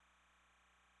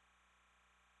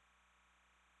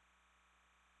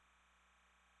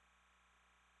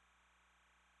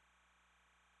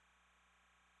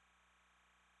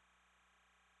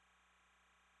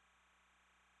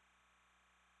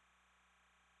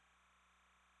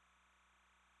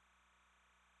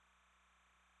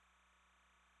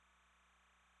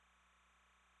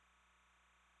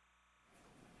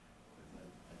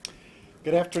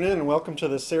Good afternoon and welcome to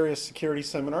the Serious Security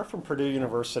Seminar from Purdue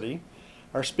University.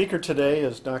 Our speaker today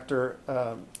is Dr.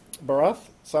 Bharath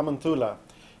Samanthula.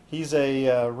 He's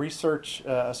a research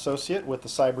associate with the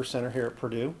Cyber Center here at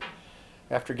Purdue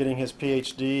after getting his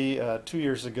PhD 2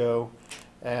 years ago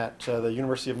at the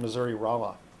University of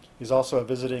Missouri-Rolla. He's also a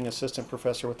visiting assistant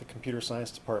professor with the Computer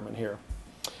Science Department here.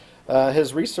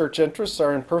 His research interests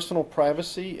are in personal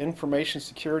privacy, information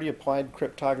security, applied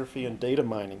cryptography, and data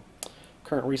mining.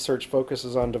 Current research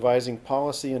focuses on devising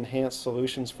policy-enhanced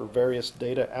solutions for various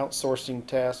data outsourcing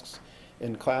tasks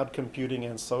in cloud computing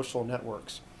and social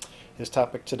networks. His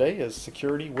topic today is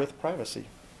security with privacy.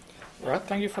 Right.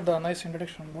 Thank you for the nice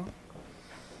introduction, Bob.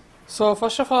 So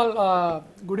first of all,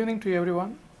 good evening to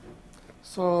everyone.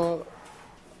 So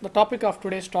the topic of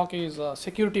today's talk is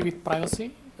security with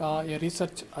privacy, a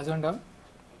research agenda.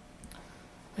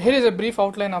 Here is a brief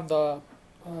outline of the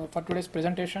for today's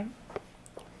presentation.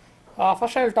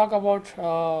 First, I will talk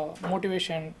about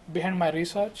motivation behind my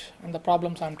research and the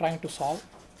problems I am trying to solve.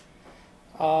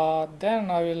 Then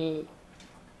I will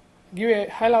give a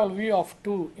high-level view of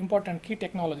two important key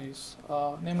technologies,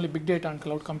 namely big data and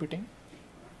cloud computing.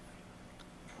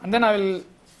 And then I will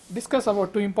discuss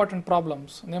about two important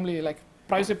problems, namely like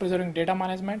privacy-preserving data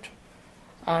management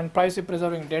and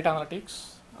privacy-preserving data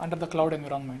analytics under the cloud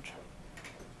environment.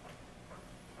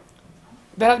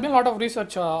 There has been a lot of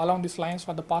research along these lines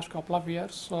for the past couple of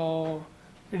years, so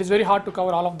it is very hard to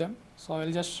cover all of them. So I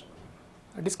will just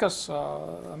discuss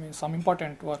some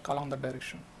important work along that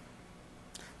direction.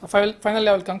 Finally,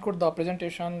 I will conclude the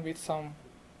presentation with some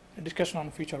discussion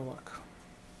on future work.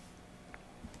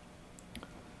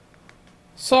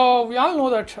 So we all know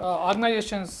that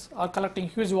organizations are collecting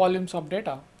huge volumes of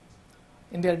data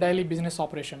in their daily business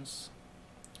operations.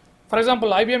 For example,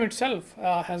 IBM itself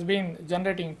has been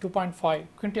generating 2.5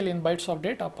 quintillion bytes of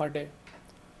data per day.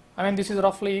 I mean, this is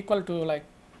roughly equal to like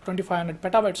 2500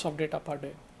 petabytes of data per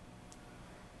day.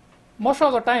 Most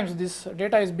of the times, this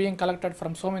data is being collected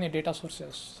from so many data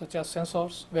sources, such as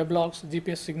sensors, weblogs,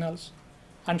 GPS signals,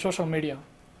 and social media.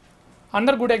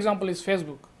 Another good example is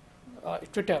Facebook,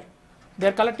 Twitter. They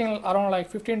are collecting around like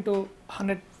 15 to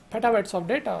 100 petabytes of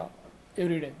data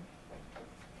every day.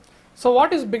 So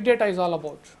what is big data is all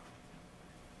about?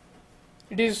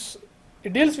 It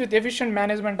deals with efficient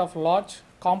management of large,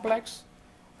 complex,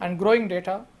 and growing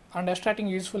data and extracting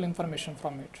useful information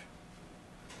from it.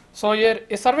 So here,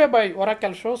 a survey by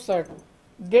Oracle shows that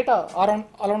data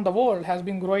around the world has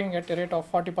been growing at a rate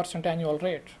of 40% annual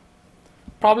rate.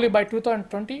 Probably by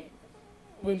 2020,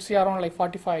 we'll see around like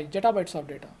 45 zettabytes of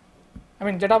data. I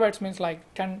mean, zettabytes means like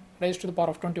 10 raised to the power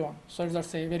of 21. So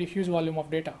that's a very huge volume of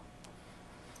data.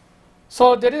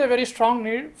 So there is a very strong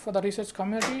need for the research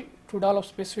community to develop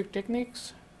specific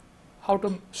techniques, how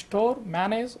to store,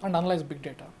 manage, and analyze big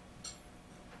data.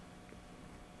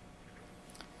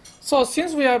 So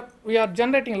since we are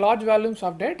generating large volumes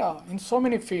of data in so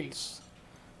many fields,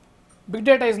 big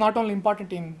data is not only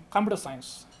important in computer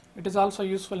science, it is also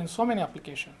useful in so many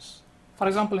applications. For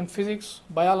example, in physics,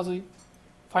 biology,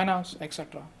 finance,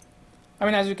 etc. I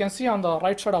mean, as you can see on the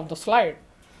right side of the slide,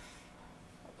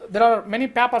 there are many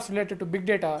papers related to big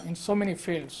data in so many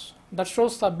fields. That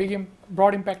shows the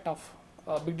broad impact of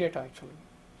big data actually.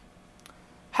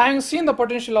 Having seen the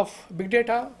potential of big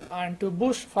data and to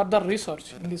boost further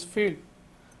research in this field,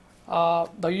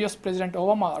 the US President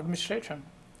Obama administration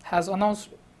has announced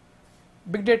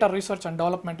Big Data Research and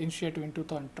Development Initiative in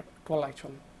 2012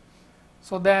 actually.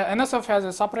 So the NSF has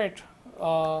a separate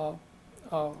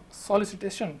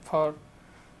solicitation for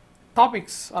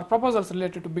topics or proposals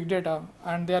related to big data,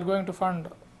 and they are going to fund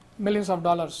millions of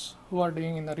dollars who are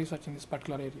doing in the research in this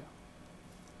particular area.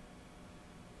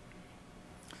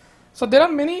 So there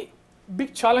are many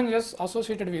big challenges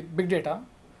associated with big data,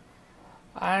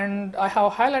 and I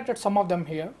have highlighted some of them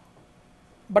here.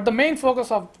 But the main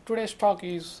focus of today's talk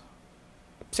is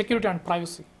security and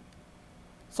privacy.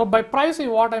 So by privacy,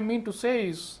 what I mean to say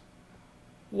is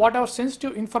whatever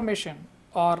sensitive information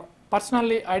or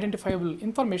personally identifiable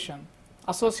information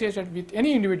associated with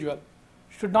any individual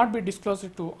should not be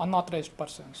disclosed to unauthorized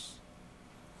persons.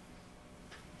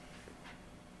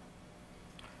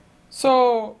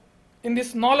 So in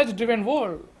this knowledge-driven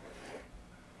world,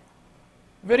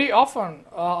 very often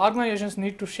organizations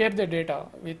need to share their data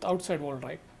with outside world,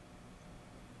 right?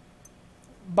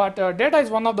 But data is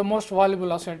one of the most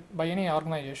valuable assets by any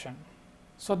organization.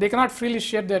 So they cannot freely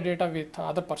share their data with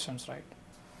other persons, right?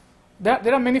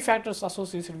 There are many factors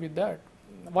associated with that.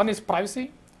 One is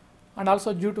privacy, and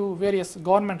also due to various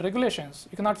government regulations,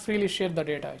 you cannot freely share the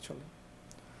data actually.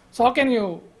 So how can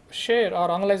you share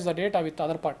or analyze the data with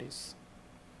other parties?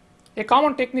 A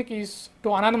common technique is to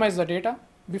anonymize the data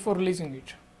before releasing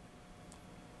it.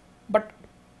 But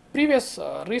previous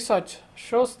research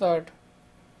shows that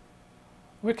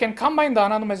we can combine the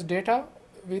anonymized data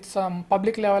with some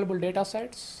publicly available data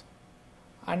sets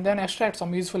and then extract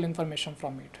some useful information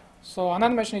from it. So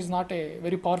anonymization is not a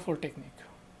very powerful technique.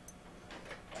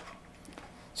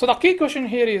 So the key question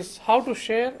here is how to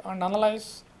share and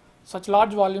analyze such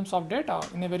large volumes of data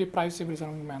in a very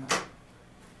privacy-preserving manner.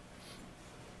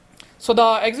 So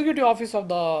the Executive Office of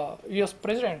the US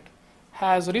President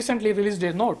has recently released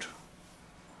a note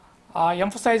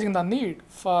emphasizing the need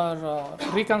for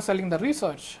reconciling the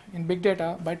research in big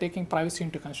data by taking privacy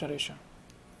into consideration.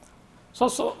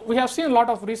 So we have seen a lot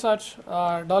of research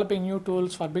developing new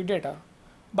tools for big data,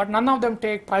 but none of them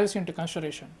take privacy into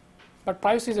consideration. But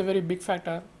privacy is a very big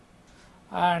factor,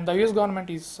 and the US government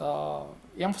is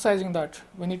emphasizing that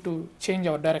we need to change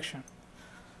our direction.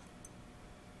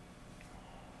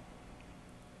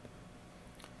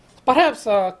 Perhaps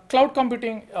cloud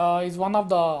computing is one of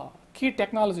the key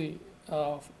technology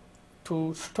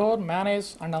to store,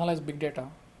 manage, and analyze big data.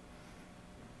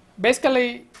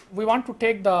 Basically, we want to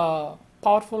take the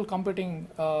powerful computing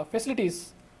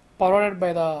facilities provided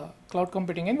by the cloud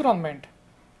computing environment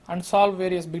and solve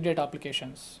various big data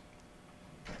applications.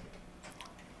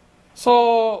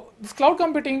 So this cloud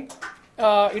computing,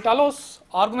 it allows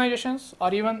organizations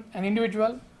or even an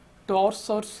individual to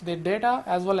outsource their data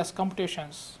as well as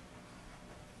computations.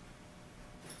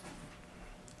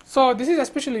 So this is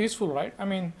especially useful, right? I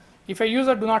mean, if a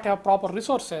user do not have proper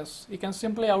resources, he can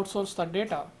simply outsource the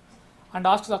data and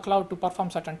ask the cloud to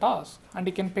perform certain tasks, and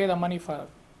he can pay the money for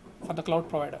the cloud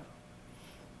provider.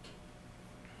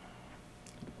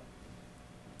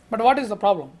 But what is the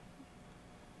problem?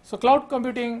 So cloud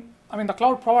computing, I mean the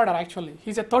cloud provider actually,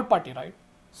 he's a third party, right?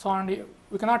 So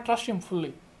we cannot trust him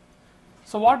fully.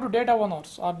 So what do data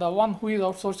owners or the one who is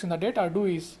outsourcing the data do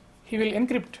is, he will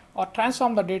encrypt or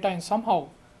transform the data in somehow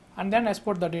and then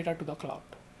export the data to the cloud.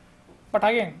 But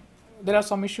again, there are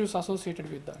some issues associated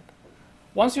with that.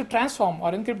 Once you transform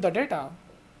or encrypt the data,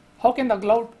 how can the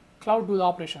cloud do the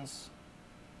operations?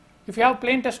 If you have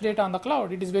plain text data on the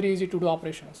cloud, it is very easy to do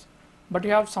operations. But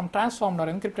you have some transformed or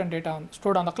encrypted data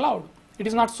stored on the cloud, it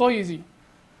is not so easy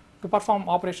to perform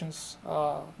operations,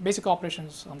 basic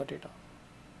operations on the data.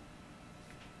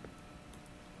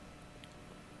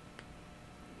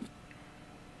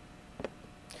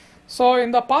 So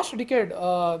in the past decade,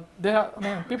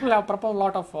 people have proposed a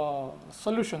lot of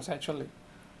solutions actually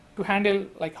to handle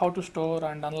like how to store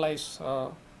and analyze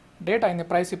data in a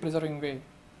privacy preserving way.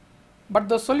 But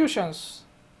the solutions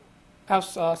have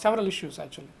several issues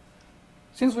actually.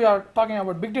 Since we are talking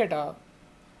about big data,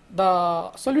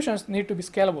 the solutions need to be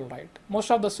scalable, right?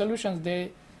 Most of the solutions,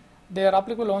 they are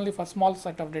applicable only for small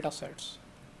set of data sets.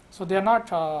 So they are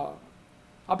not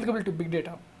applicable to big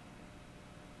data.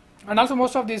 And also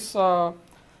most of these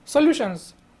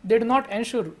solutions, they do not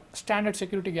ensure standard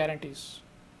security guarantees.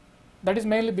 That is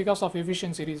mainly because of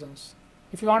efficiency reasons.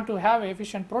 If you want to have an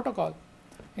efficient protocol,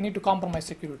 you need to compromise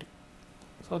security.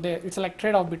 So it's like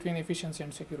trade-off between efficiency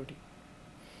and security.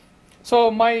 So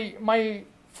my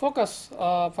focus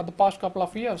for the past couple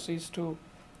of years is to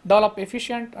develop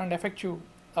efficient and effective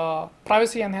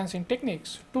privacy enhancing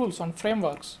techniques, tools, and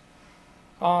frameworks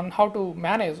on how to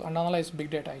manage and analyze big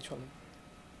data actually.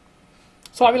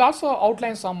 So I will also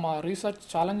outline some research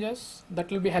challenges that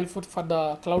will be helpful for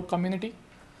the cloud community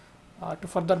to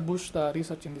further boost the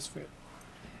research in this field.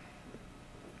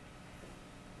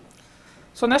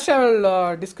 So next I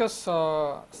will discuss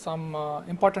some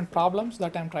important problems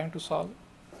that I am trying to solve.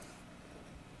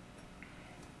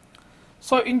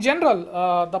 So in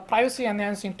general, the privacy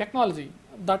enhancing technology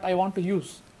that I want to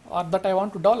use or that I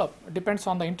want to develop depends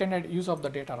on the intended use of the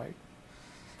data, right?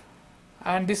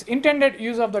 And this intended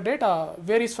use of the data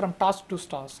varies from task to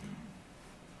task.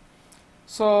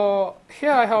 So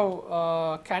here I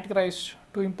have categorized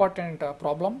two important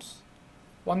problems.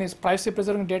 One is privacy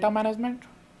preserving data management,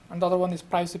 and the other one is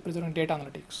privacy preserving data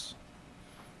analytics.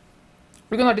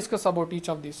 We're going to discuss about each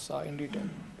of these in detail.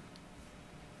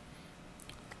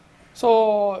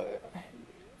 So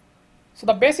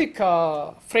the basic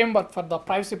framework for the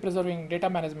privacy preserving data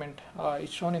management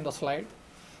is shown in the slide.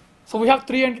 So we have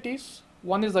three entities.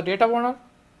 One is the data owner,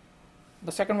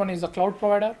 the second one is the cloud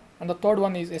provider, and the third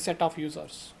one is a set of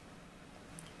users.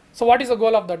 So what is the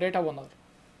goal of the data owner?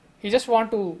 He just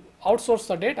want to outsource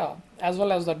the data as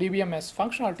well as the DBMS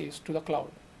functionalities to the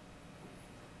cloud.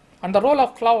 And the role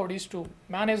of cloud is to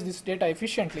manage this data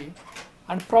efficiently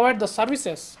and provide the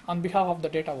services on behalf of the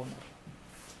data owner.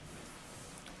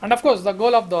 And of course, the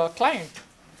goal of the client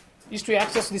is to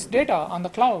access this data on the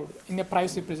cloud in a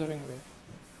privacy preserving way.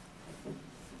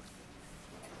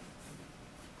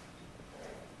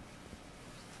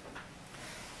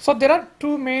 So there are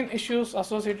two main issues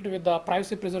associated with the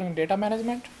privacy preserving data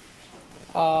management.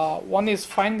 One is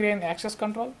fine-grained access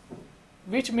control,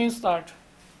 which means that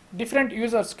different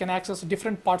users can access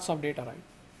different parts of data, right?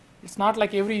 It's not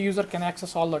like every user can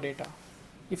access all the data.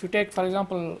 If you take, for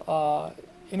example,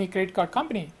 any credit card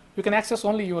company, you can access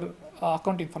only your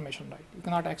account information, right? You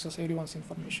cannot access everyone's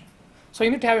information. So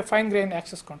you need to have a fine-grained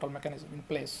access control mechanism in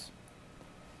place.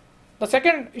 The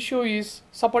second issue is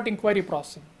supporting query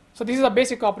processing. So this is a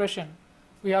basic operation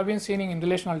we have been seeing in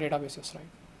relational databases, right?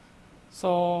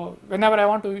 So whenever I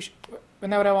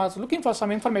was looking for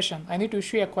some information, I need to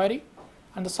issue a query,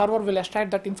 and the server will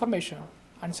extract that information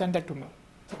and send that to me.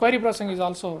 So query processing is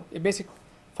also a basic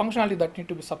functionality that need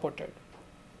to be supported.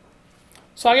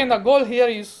 So again, the goal here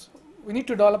is we need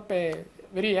to develop a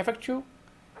very effective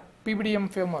PBDM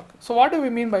framework. So what do we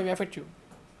mean by effective?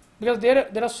 Because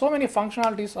there are so many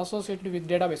functionalities associated with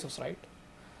databases, right?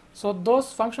 So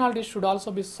those functionalities should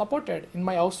also be supported in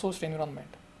my outsourced environment.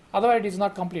 Otherwise, it is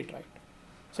not complete, right?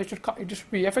 So it should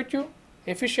be effective,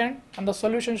 efficient, and the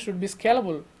solution should be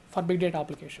scalable for big data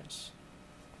applications.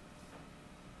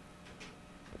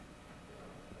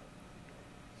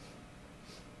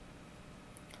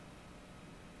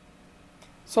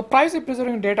 So privacy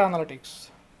preserving data analytics.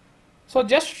 So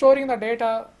just storing the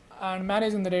data and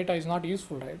managing the data is not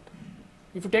useful, right?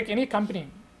 If you take any company,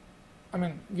 I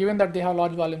mean, given that they have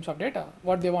large volumes of data,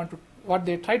 what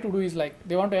they try to do is like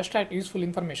they want to extract useful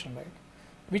information, right,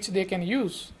 which they can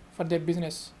use for their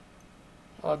business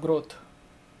growth.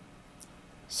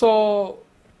 So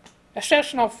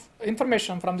extraction of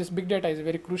information from this big data is a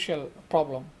very crucial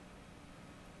problem.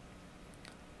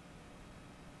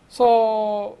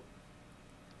 So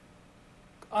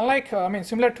unlike,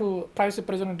 similar to privacy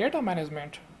preserving data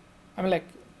management, like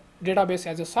database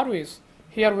as a service,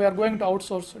 here we are going to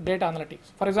outsource data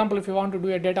analytics. For example, if you want to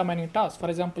do a data mining task, for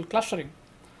example, clustering,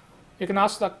 you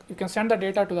can send the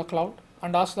data to the cloud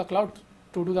and ask the cloud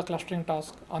to do the clustering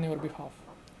task on your behalf.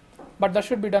 But that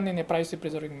should be done in a privacy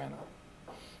preserving manner,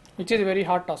 which is a very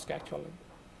hard task actually.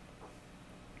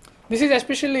 This is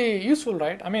especially useful,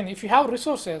 right? If you have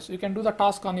resources, you can do the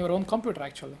task on your own computer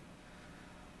actually.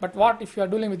 But what if you are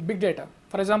dealing with big data?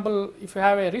 For example, if you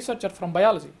have a researcher from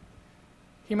biology,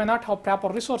 he may not have proper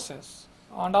resources,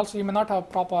 and also he may not have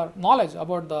proper knowledge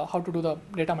about how to do the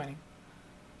data mining.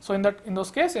 So in those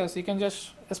cases, you can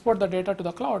just export the data to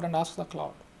the cloud and ask the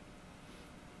cloud.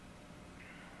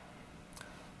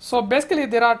 So basically,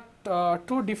 there are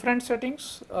two different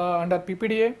settings under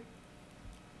PPDA.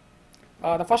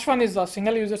 The first one is the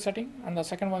single user setting, and the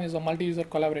second one is the multi-user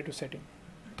collaborative setting.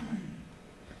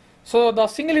 So the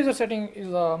single user setting is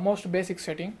the most basic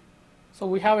setting. So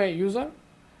we have a user,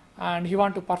 and he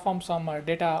wants to perform some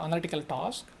data analytical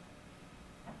task.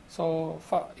 So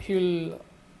he will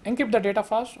encrypt the data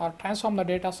first or transform the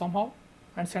data somehow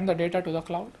and send the data to the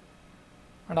cloud,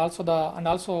 and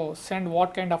also send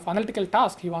what kind of analytical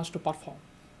task he wants to perform.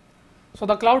 So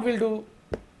the cloud will do.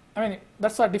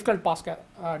 That's a difficult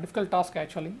task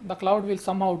actually. The cloud will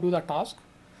somehow do the task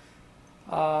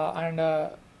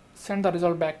and send the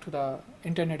result back to the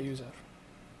intended user.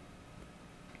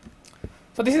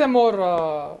 So this is a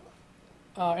more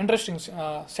interesting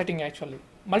setting actually,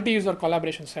 multi-user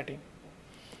collaboration setting.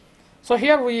 So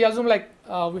here we assume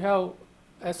we have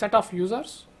a set of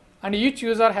users, and each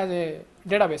user has a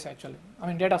database actually,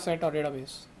 data set or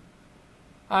database.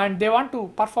 And they want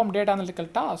to perform data analytical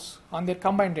tasks on their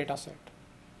combined data set.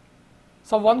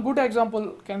 So one good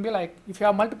example can be like if you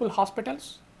have multiple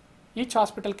hospitals, each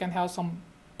hospital can have some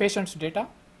patient's data,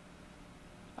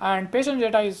 and patient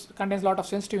data contains a lot of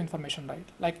sensitive information, right?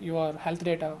 Like your health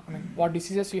data, what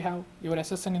diseases you have, your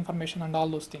SSN information, and all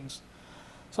those things.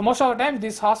 So most of the time,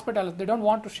 these hospitals, they don't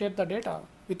want to share the data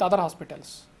with other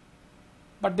hospitals,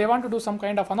 but they want to do some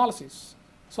kind of analysis.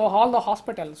 So all the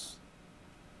hospitals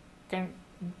can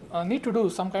need to do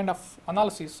some kind of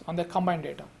analysis on their combined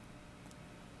data.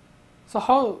 So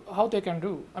how they can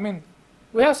do?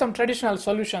 We have some traditional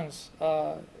solutions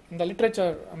in the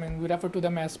literature. We refer to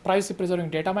them as privacy preserving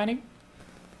data mining.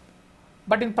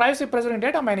 But in privacy preserving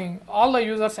data mining, all the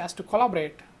users has to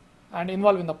collaborate and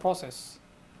involve in the process.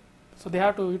 So they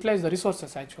have to utilize the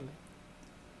resources actually.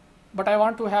 But I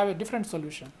want to have a different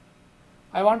solution.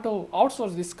 I want to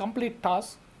outsource this complete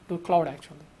task to cloud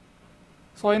actually.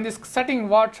 So in this setting,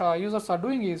 what users are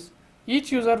doing is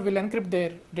each user will encrypt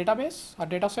their database or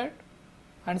data set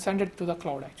and send it to the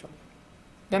cloud actually.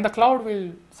 Then the cloud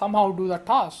will somehow do the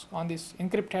task on this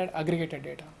encrypted aggregated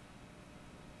data.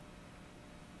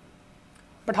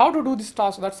 But how to do this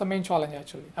task, that's the main challenge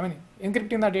actually.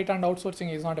 Encrypting the data and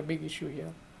outsourcing is not a big issue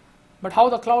here. But how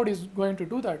the cloud is going to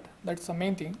do that, that's the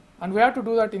main thing. And we have to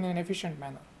do that in an efficient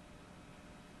manner.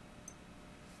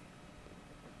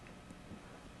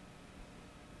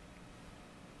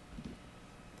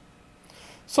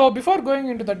 So before going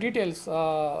into the details,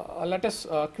 let us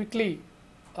quickly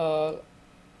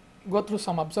go through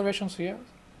some observations here.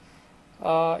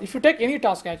 If you take any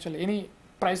task, actually, any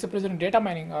price representing data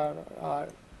mining or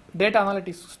data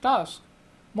analytics task,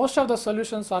 most of the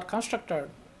solutions are constructed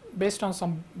based on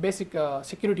some basic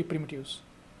security primitives,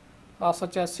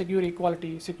 such as secure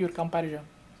equality, secure comparison,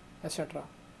 etc.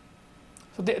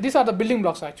 So these are the building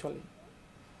blocks, actually.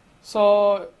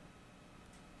 So,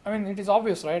 I mean, it is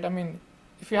obvious, right? I mean,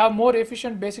 if you have more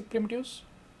efficient basic primitives,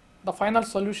 the final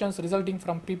solutions resulting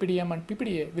from PPDM and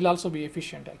PPDA will also be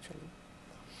efficient, actually.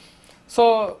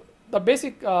 So the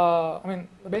basic,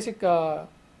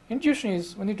 intuition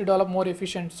is we need to develop more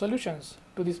efficient solutions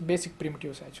to these basic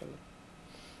primitives, actually.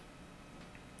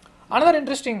 Another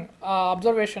interesting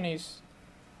observation is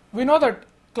we know that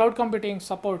cloud computing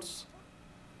supports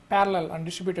parallel and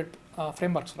distributed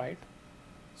frameworks, right?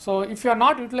 So if you are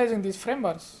not utilizing these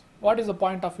frameworks, what is the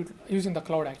point of using the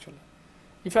cloud, actually?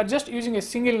 If you are just using a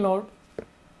single node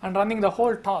and running the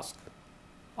whole task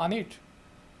on it,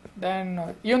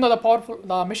 then even though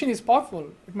the machine is powerful,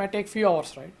 it might take few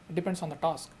hours, right? It depends on the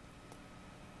task.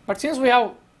 But since we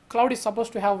have cloud is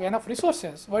supposed to have enough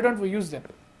resources, why don't we use them?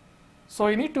 So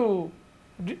you need to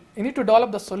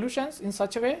develop the solutions in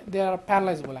such a way they are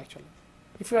parallelizable, actually.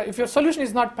 If your solution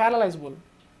is not parallelizable,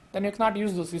 then you cannot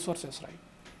use those resources, right?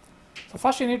 So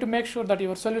first you need to make sure that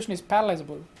your solution is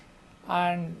parallelizable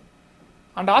and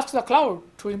ask the cloud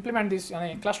to implement this in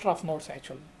a cluster of nodes,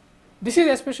 actually. This is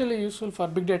especially useful for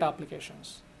big data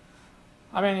applications.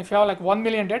 I mean, if you have like 1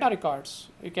 million data records,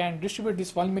 you can distribute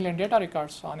this 1 million data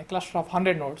records on a cluster of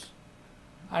 100 nodes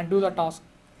and do the task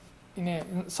in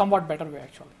a somewhat better way,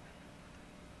 actually.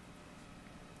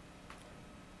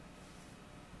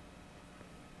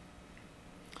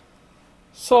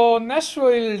 So next we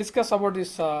will discuss about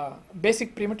this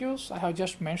basic primitives I have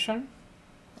just mentioned.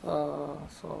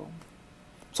 So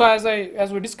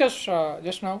as we discussed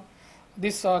just now,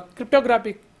 these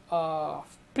cryptographic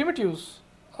primitives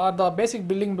are the basic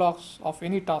building blocks of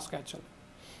any task, actually.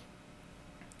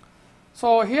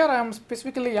 So here I am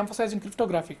specifically emphasizing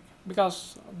cryptographic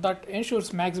because that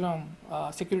ensures maximum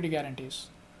security guarantees.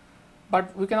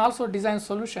 But we can also design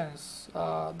solutions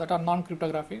that are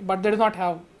non-cryptographic, but they do not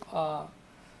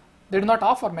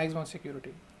offer maximum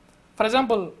security. For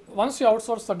example, once you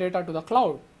outsource the data to the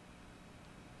cloud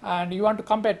and you want to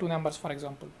compare two numbers, for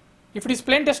example, if it is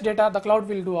plain text data, the cloud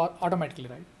will do automatically,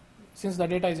 right? Since the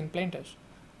data is in plain text.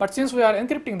 But since we are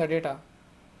encrypting the data,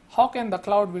 how can the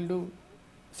cloud will do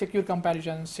secure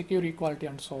comparison, secure equality,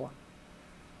 and so on?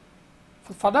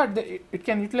 For that, it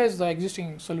can utilize the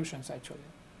existing solutions, actually.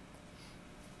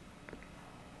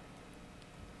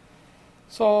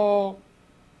 So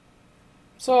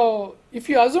if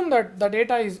you assume that the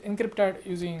data is encrypted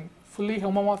using fully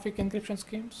homomorphic encryption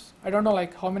schemes, I don't know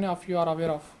like how many of you are aware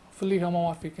of fully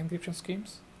homomorphic encryption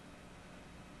schemes.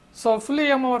 So fully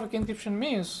homomorphic encryption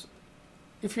means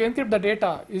if you encrypt the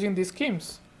data using these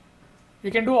schemes,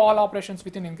 you can do all operations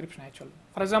within encryption, actually.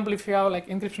 For example, if you have like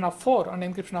encryption of 4 and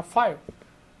encryption of 5,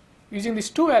 using these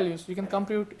two values, you can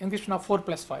compute encryption of 4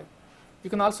 plus 5. You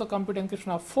can also compute encryption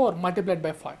of 4 multiplied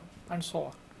by 5, and so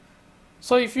on.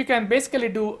 So if you can basically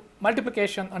do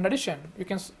multiplication and addition, you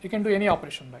can do any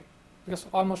operation, right? Because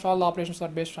almost all the operations are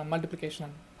based on multiplication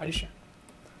and addition.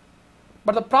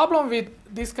 But the problem with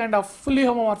these kind of fully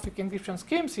homomorphic encryption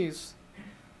schemes is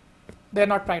they are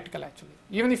not practical, actually.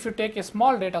 Even if you take a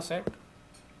small data set,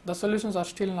 the solutions are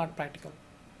still not practical.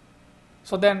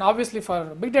 So then obviously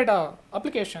for big data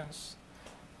applications,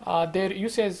 their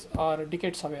uses are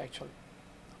decades away, actually.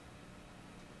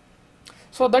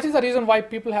 So that is the reason why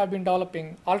people have been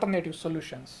developing alternative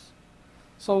solutions.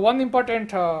 So one important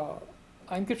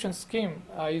encryption scheme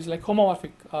is like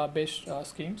homomorphic based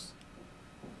schemes.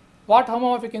 What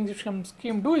homomorphic encryption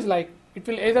scheme do is like it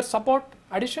will either support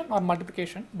addition or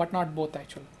multiplication, but not both,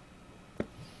 actually.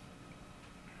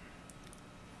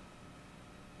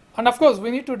 And of course, we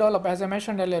need to develop, as I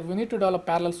mentioned earlier, we need to develop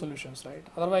parallel solutions, right?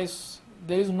 Otherwise,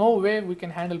 there is no way we can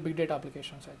handle big data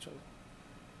applications, actually.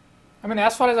 I mean,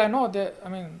 as far as I know, there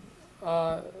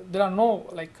are no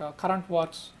like current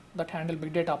works that handle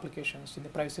big data applications in the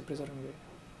privacy preserving way.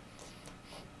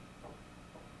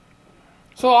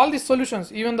 So all these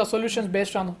solutions, even the solutions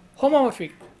based on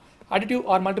homomorphic, additive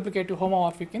or multiplicative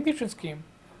homomorphic encryption scheme,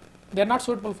 they are not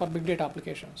suitable for big data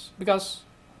applications because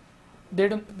they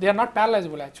are not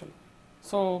parallelizable, actually.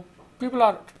 So people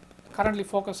are currently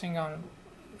focusing on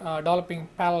developing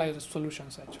parallelized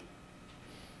solutions, actually.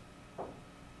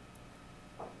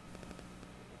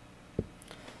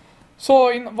 So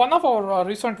in one of our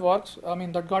recent works, I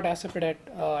mean that got accepted at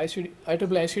IEEE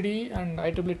ICD and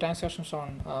IEEE Transactions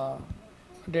on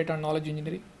data and knowledge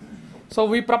engineering. So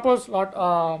we propose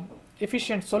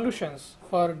efficient solutions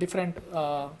for different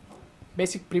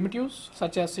basic primitives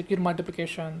such as secure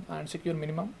multiplication and secure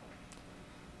minimum.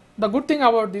 The good thing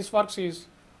about these works is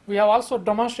we have also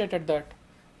demonstrated that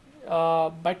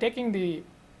by taking the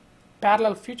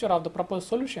parallel feature of the proposed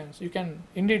solutions, you can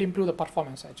indeed improve the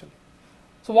performance actually.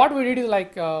 So what we did is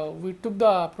like we took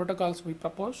the protocols we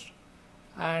proposed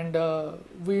and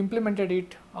we implemented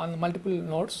it on multiple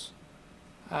nodes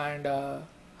and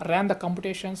ran the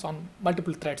computations on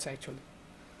multiple threads actually.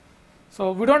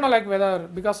 So we don't know like whether,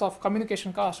 because of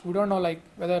communication cost, we don't know like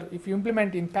whether if you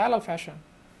implement in parallel fashion,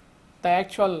 the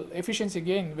actual efficiency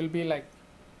gain will be like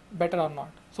better or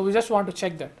not. So we just want to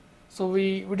check that. So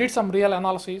we did some real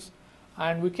analysis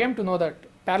and we came to know that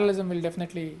parallelism will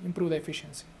definitely improve the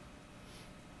efficiency.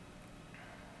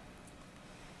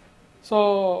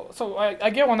 So I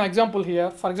gave one example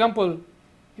here. For example,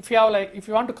 if you have like, if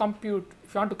you want to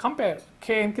compare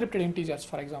k encrypted integers,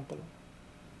 for example,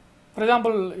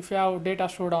 if you have data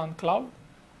stored on cloud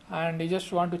and you just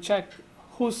want to check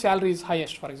whose salary is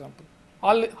highest, for example,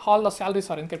 all the salaries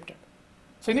are encrypted.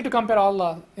 So you need to compare all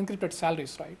the encrypted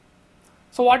salaries, right?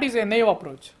 So what is a naive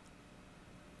approach?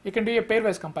 You can do a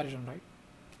pairwise comparison, right?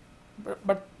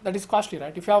 But that is costly,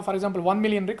 right? If you have, for example, 1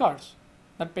 million records,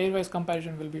 that pairwise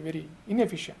comparison will be very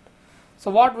inefficient.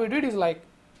 So what we did is like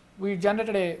we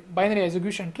generated a binary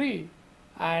execution tree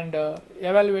and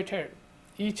evaluated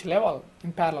each level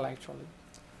in parallel actually.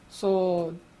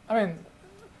 So I mean,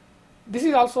 this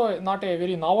is also not a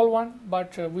very novel one,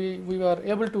 but we were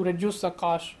able to reduce the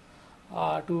cost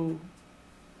to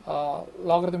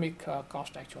logarithmic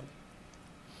cost actually.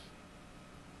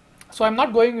 So I'm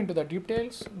not going into the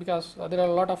details because there are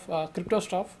a lot of crypto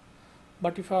stuff,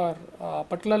 but if you are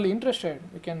particularly interested,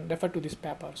 we can refer to these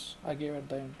papers I gave at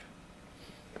the end.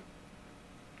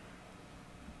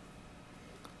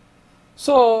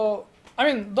 So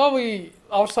I mean, though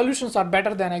our solutions are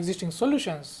better than existing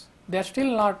solutions, they are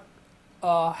still not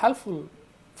helpful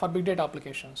for big data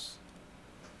applications.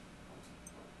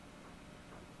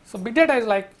 So big data is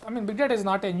like, I mean, big data is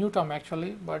not a new term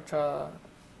actually, but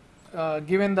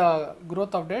given the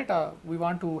growth of data, we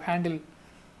want to handle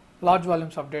large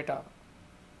volumes of data.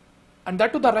 And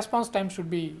that too, the response time should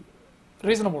be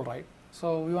reasonable, right?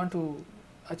 So we want to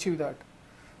achieve that.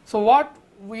 So what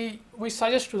we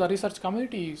suggest to the research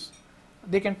community is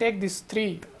they can take these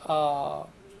three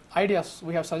ideas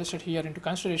we have suggested here into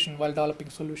consideration while developing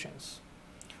solutions.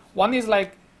 One is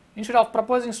like, instead of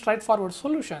proposing straightforward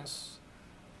solutions,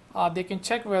 they can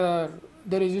check whether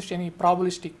there is just any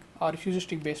probabilistic or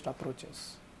heuristic based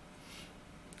approaches.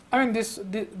 I mean,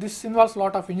 this involves a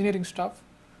lot of engineering stuff,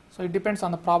 so it depends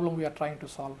on the problem we are trying to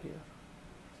solve here.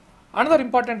 Another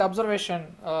important observation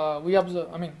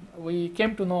we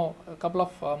came to know a couple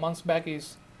of months back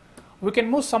is we can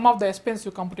move some of the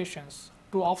expensive computations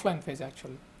to offline phase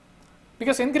actually,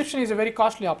 because encryption is a very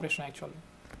costly operation actually.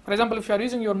 For example, if you are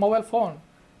using your mobile phone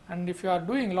and if you are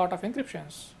doing a lot of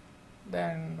encryptions,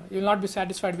 then you will not be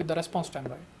satisfied with the response time,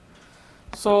 right?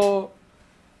 So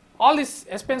all these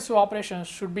expensive operations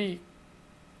should be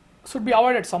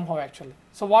avoided somehow actually.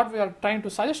 So what we are trying to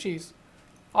suggest is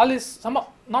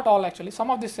not all actually,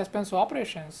 some of these expensive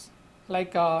operations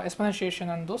like exponentiation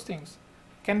and those things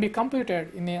can be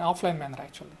computed in an offline manner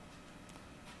actually.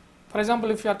 For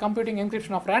example, if you are computing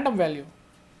encryption of random value,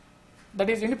 that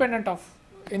is independent of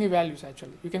any values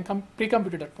actually, you can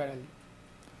pre-compute that value.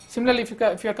 Similarly,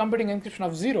 if you are computing encryption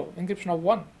of 0, encryption of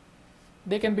 1,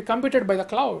 they can be computed by the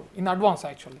cloud in advance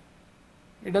actually.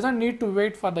 It doesn't need to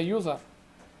wait for the user.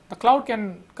 The cloud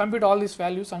can compute all these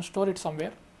values and store it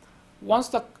somewhere. Once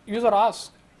the user asks,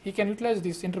 he can utilize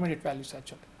these intermediate values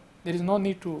actually. There is no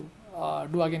need to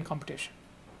do again computation.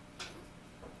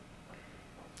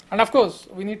 And of course,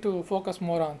 we need to focus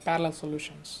more on parallel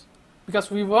solutions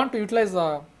because we want to utilize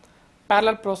the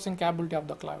parallel processing capability of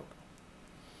the cloud.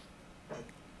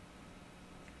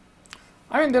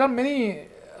 I mean, there are many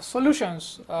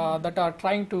solutions that are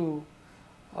trying to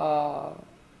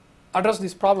address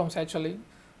these problems actually,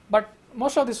 but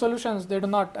most of the solutions, they do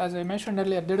not, as I mentioned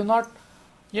earlier, they do not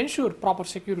ensure proper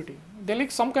security. They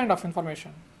leak some kind of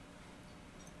information.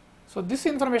 So this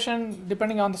information,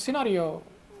 depending on the scenario,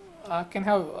 can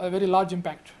have a very large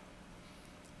impact.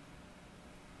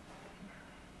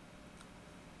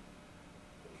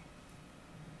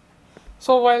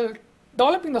 So while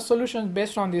developing the solutions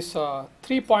based on these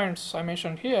 3 points I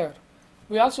mentioned here,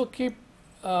 we also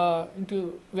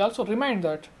remind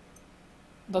that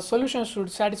the solution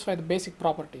should satisfy the basic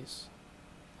properties.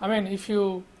 I mean, if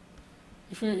your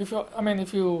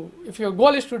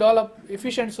goal is to develop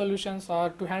efficient solutions or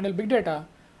to handle big data,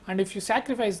 and if you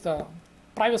sacrifice the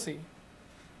privacy,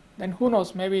 then who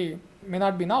knows, maybe may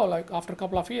not be now, like after a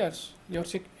couple of years, your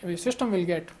system will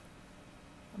get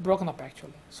broken up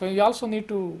actually. So you also need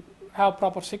to have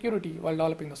proper security while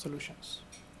developing the solutions.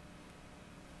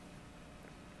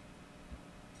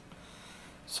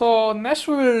 So next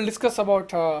we will discuss about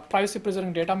privacy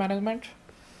preserving data management.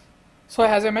 So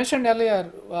as I mentioned earlier,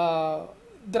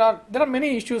 there are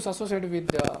many issues associated with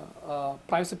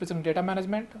privacy preserving data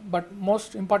management, but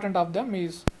most important of them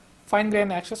is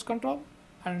fine-grained access control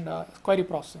and query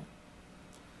processing.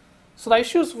 So the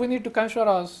issues we need to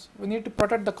consider is we need to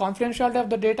protect the confidentiality of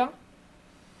the data,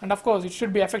 and of course it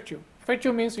should be effective.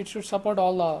 Effective means it should support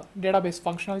all the database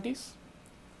functionalities,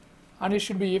 and it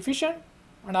should be efficient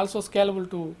and also scalable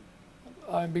to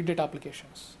big data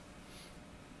applications.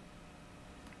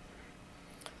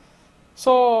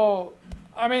 So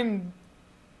I mean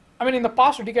in the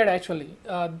past decade actually,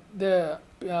 the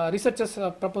researchers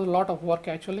proposed a lot of work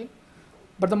actually,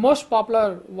 but the most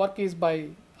popular work is by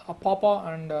Papa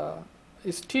and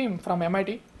his team from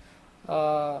MIT.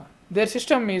 Their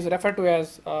system is referred to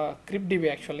as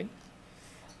CryptDB actually.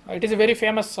 It is a very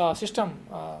famous system.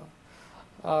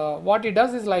 What it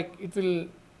does is like it will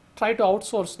try to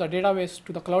outsource the database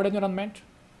to the cloud environment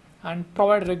and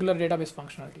provide regular database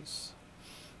functionalities.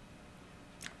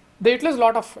 They utilize a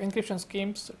lot of encryption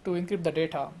schemes to encrypt the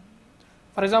data.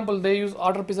 For example, they use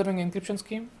order preserving encryption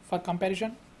scheme for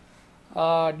comparison,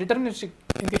 deterministic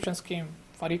encryption scheme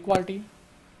for equality,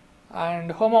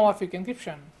 and homomorphic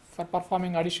encryption for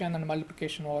performing addition and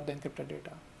multiplication over the encrypted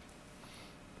data.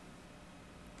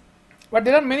 But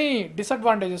there are many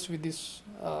disadvantages with this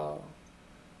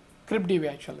CryptDB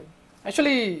actually.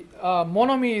 Actually,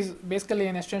 Monomi is basically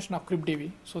an extension of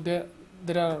CryptDB, so there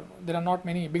are not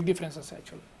many big differences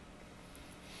actually.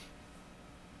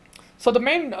 So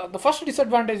the first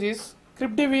disadvantage is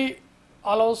CryptDB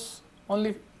allows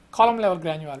only column level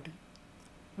granularity,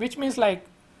 which means like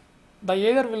the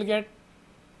user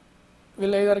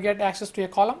will either get access to a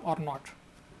column or not.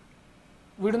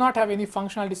 We do not have any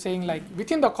functionality saying like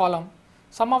within the column,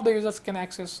 some of the users can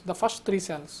access the first 3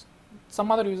 cells,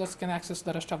 some other users can access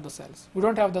the rest of the cells. We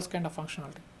don't have this kind of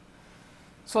functionality.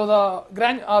 So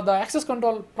the access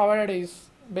control provided is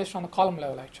based on the column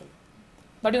level actually.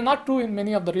 That is not true in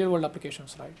many of the real world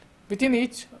applications, right? Within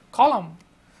each column,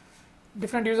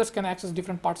 different users can access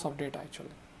different parts of data actually.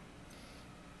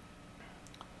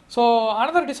 So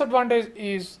another disadvantage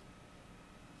is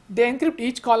they encrypt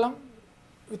each column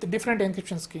with different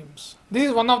encryption schemes. This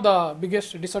is one of the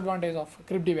biggest disadvantages of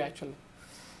CryptDB actually.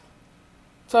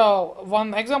 So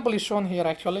one example is shown here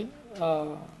actually.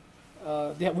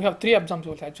 We have 3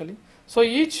 examples actually. So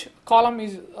each column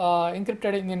is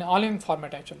encrypted in an onion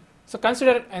format actually. So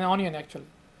consider an onion actually.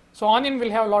 So onion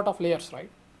will have a lot of layers, right?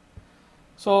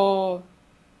 So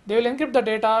they will encrypt the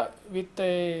data with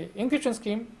a encryption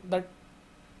scheme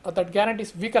that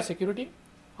guarantees weaker security.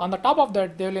 On the top of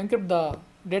that, they will encrypt the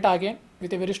data again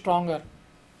with a very stronger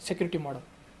security model.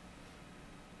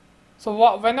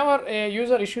 So whenever a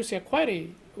user issues a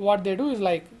query, what they do is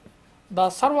like the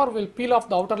server will peel off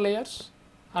the outer layers,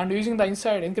 and using the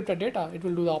inside encrypted data, it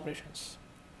will do the operations.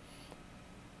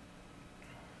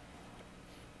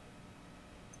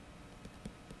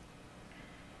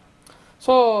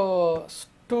 So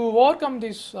to overcome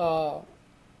this, to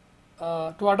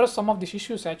address some of these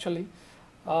issues actually,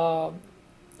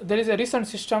 there is a recent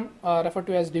system referred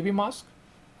to as dbMask.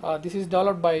 This is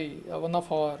developed by one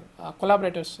of our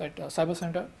collaborators at Cyber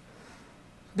Center.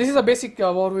 This is a basic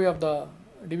overview of the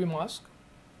dbMask.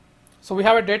 So we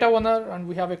have a data owner and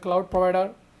we have a cloud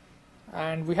provider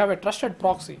and we have a trusted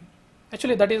proxy.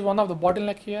 Actually that is one of the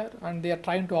bottleneck here and they are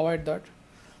trying to avoid that.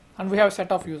 And we have a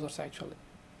set of users actually.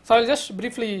 So I'll just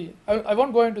briefly, I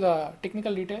won't go into the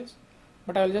technical details,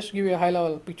 but I'll just give you a high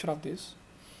level picture of this.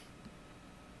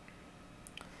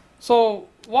 So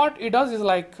what it does is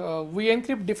like we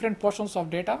encrypt different portions of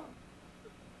data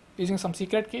using some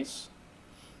secret keys,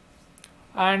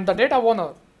 and the data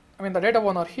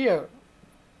owner here,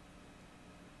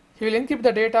 he will encrypt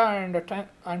the data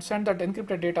and send that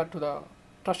encrypted data to the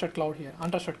trusted cloud here,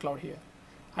 untrusted cloud here,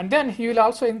 and then he will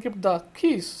also encrypt the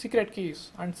keys, secret keys,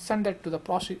 and send that to the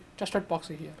trusted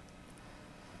proxy here.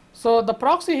 So the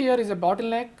proxy here is a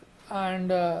bottleneck,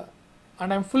 and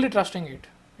I'm fully trusting it.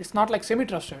 It's not like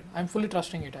semi-trusted. I'm fully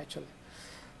trusting it actually.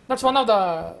 That's one of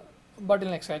the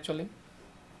bottlenecks actually.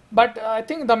 But I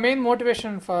think the main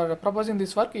motivation for proposing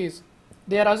this work is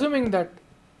they are assuming that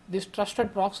this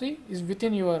trusted proxy is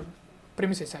within your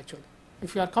premises actually.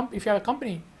 If you have a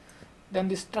company, then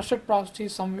this trusted proxy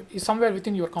is somewhere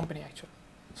within your company actually.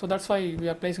 So that's why we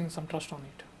are placing some trust on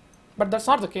it. But that's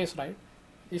not the case, right?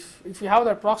 if you have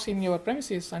that proxy in your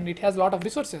premises and it has a lot of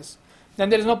resources, then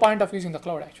there is no point of using the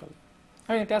cloud actually.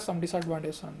 I mean, it has some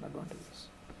disadvantages and advantages.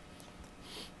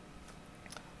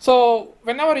 So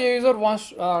whenever a user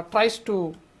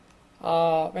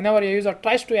whenever a user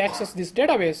tries to access this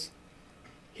database,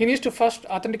 he needs to first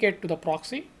authenticate to the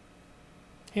proxy.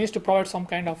 He needs to provide some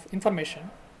kind of information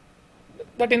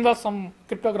that involves some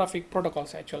cryptographic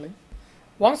protocols actually.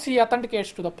 Once he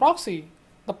authenticates to the proxy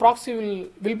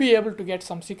will be able to get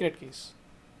some secret keys.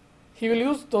 He will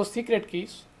use those secret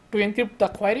keys to encrypt the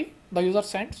query the user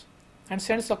sends and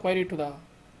sends the query to the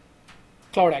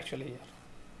cloud actually here.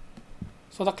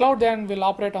 So the cloud then will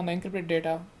operate on the encrypted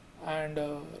data and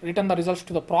return the results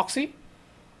to the proxy,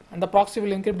 and the proxy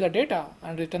will encrypt the data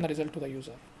and return the result to the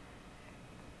user.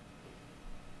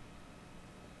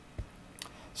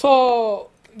 So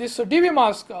this DB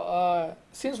mask,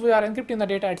 since we are encrypting the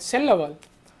data at cell level,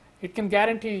 it can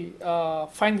guarantee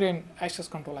fine-grained access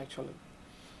control actually.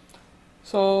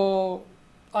 So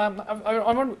I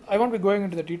won't be going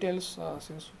into the details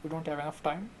since we don't have enough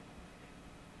time.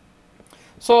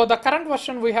 So the current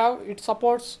version we have, it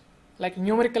supports like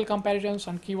numerical comparisons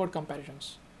and keyword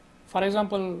comparisons. For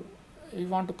example, you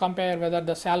want to compare whether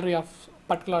the salary of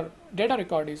particular data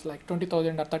record is like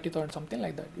 20,000 or 30,000, something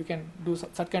like that. You can do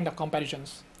such kind of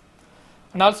comparisons.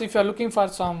 And also if you are looking for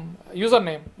some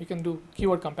username, you can do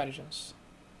keyword comparisons.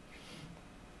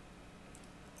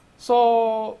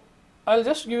 So I'll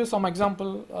just give you some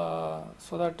example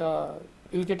so that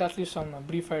you'll get at least some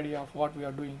brief idea of what we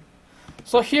are doing.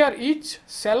 So here each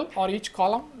cell or each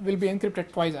column will be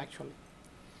encrypted twice actually.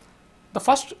 The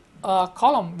first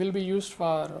column will be used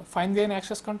for fine-grained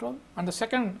access control, and the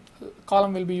second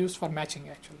column will be used for matching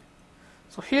actually.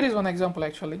 So here is one example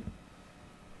actually.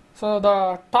 So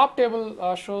the top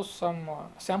table shows some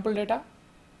sample data,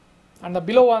 and the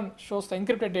below one shows the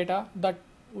encrypted data that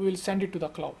we will send it to the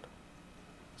cloud.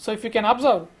 So if you can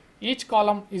observe, each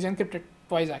column is encrypted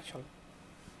twice actually.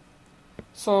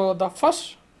 So the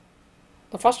first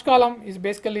column is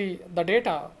basically the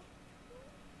data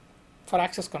for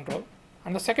access control,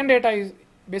 and the second data is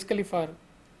basically for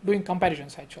doing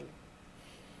comparisons actually.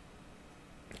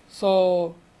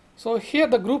 So here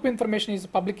the group information is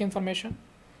public information.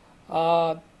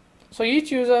 So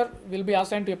each user will be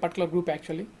assigned to a particular group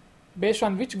actually. Based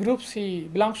on which groups he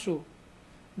belongs to,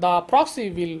 the proxy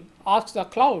will ask the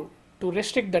cloud to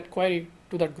restrict that query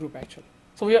to that group actually.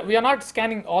 So we are not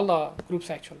scanning all the groups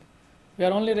actually. We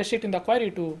are only restricting the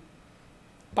query to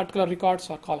particular records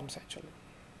or columns actually.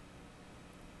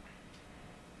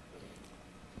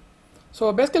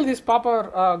 So basically this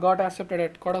paper got accepted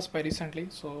at CodaSpy recently.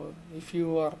 So if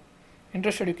you are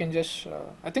interested, you can just,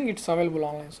 I think it's available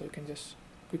online, so you can just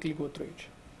quickly go through it.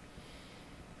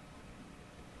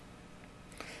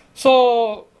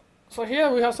 So here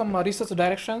we have some research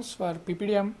directions for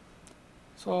PPDM.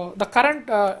 So the current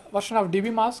version of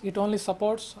DBMask, it only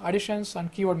supports additions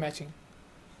and keyword matching.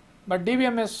 But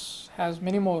DBMS has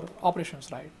many more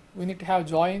operations, right? We need to have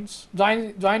joins.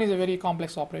 Join is a very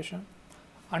complex operation,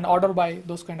 and order by,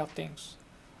 those kind of things.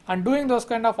 And doing those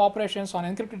kind of operations on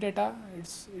encrypted data,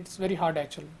 it's very hard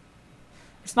actually.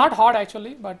 It's not hard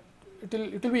actually, but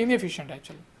it will be inefficient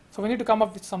actually. So we need to come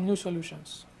up with some new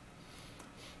solutions.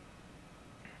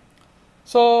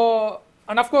 So,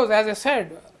 and of course, as I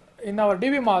said, in our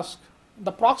DBMask,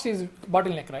 the proxy is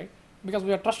bottleneck, right? Because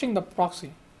we are trusting the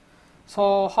proxy.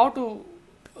 So how to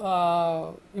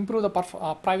improve the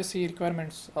privacy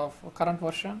requirements of current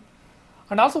version?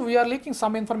 And also we are leaking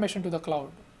some information to the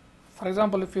cloud. For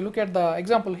example, if you look at the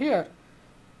example here,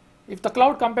 if the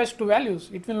cloud compares two values,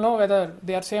 it will know whether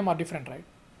they are same or different, right?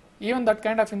 Even that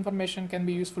kind of information can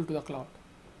be useful to the cloud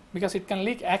because it can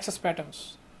leak access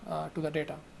patterns to the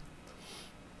data.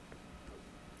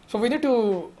 So we need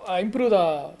to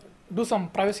do some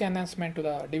privacy enhancement to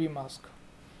the DBMask.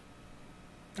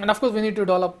 And of course, we need to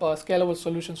develop scalable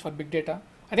solutions for big data.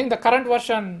 I think the current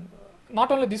version,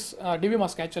 not only this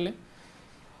DBMask actually,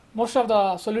 most of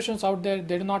the solutions out there,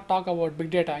 they do not talk about big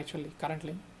data actually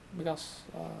currently, because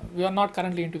we are not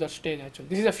currently into that stage actually.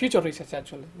 This is a future research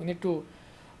actually. We need to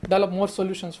develop more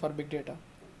solutions for big data.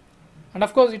 And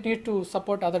of course, it needs to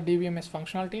support other DBMS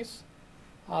functionalities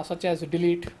such as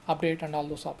delete, update, and all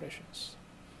those operations,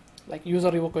 like user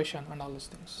revocation and all those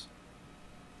things.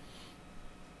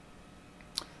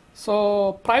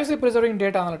 So privacy preserving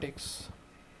data analytics.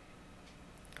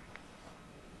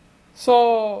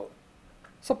 So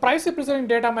privacy preserving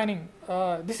data mining,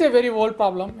 this is a very old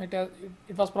problem.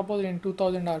 It was proposed in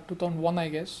 2000 or 2001, I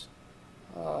guess.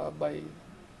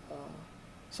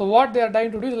 So what they are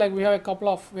trying to do is, like, we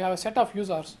have a set of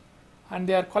users, and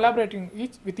they are collaborating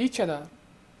with each other,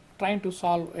 trying to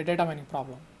solve a data mining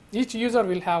problem. Each user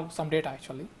will have some data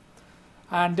actually,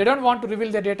 and they don't want to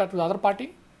reveal their data to the other party,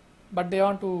 but they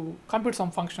want to compute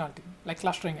some functionality like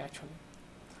clustering actually.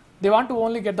 They want to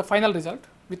only get the final result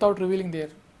without revealing their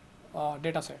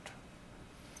data set.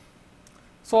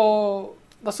 So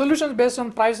the solutions based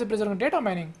on privacy preserving data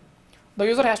mining, the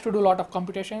user has to do a lot of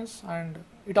computations, and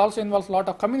it also involves a lot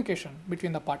of communication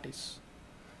between the parties.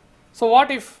 So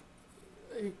what if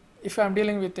I'm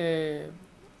dealing with a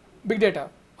big data,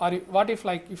 or what if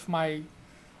like if my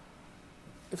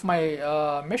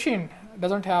machine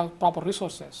doesn't have proper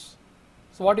resources?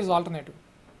 So what is the alternative?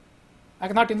 I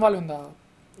cannot involve in the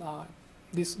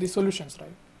these solutions,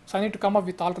 right? So I need to come up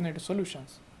with alternative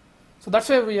solutions. So that's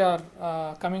why we are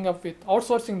coming up with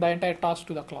outsourcing the entire task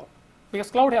to the cloud,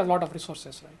 because cloud has a lot of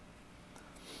resources, right?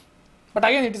 But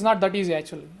again, it is not that easy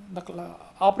actually.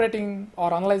 Operating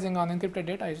or analyzing on encrypted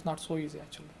data is not so easy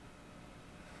actually.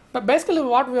 But basically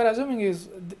what we are assuming is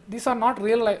these are not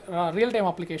real-time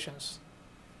applications,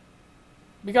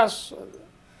 because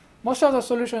most of the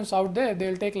solutions out there, they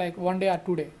will take like 1 day or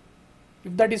 2 days.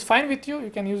 If that is fine with you, you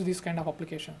can use these kind of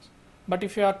applications. But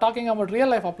if you are talking about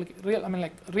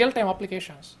real-time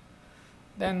applications,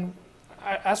 then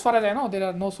as far as I know, there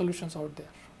are no solutions out there.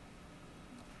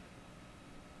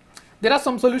 There are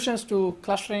some solutions to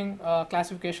clustering,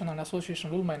 classification, and association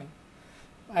rule mining.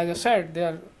 As I said, they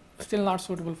are still not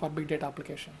suitable for big data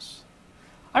applications.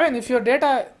 I mean, if your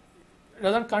data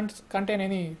doesn't contain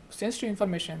any sensitive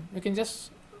information, you can just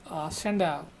send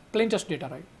a plain text data,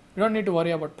 right? You don't need to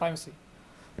worry about privacy.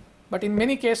 But in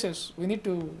many cases, we need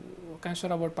to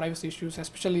consider about privacy issues,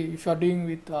 especially if you are dealing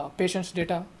with patients'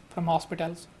 data from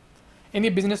hospitals, any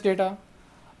business data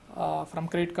from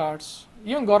credit cards,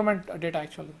 even government data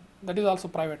actually. That is also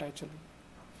private actually.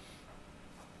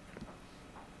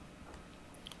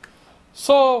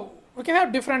 So we can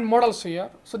have different models here.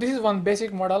 So this is one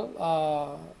basic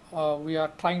model we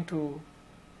are trying to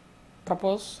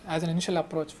propose as an initial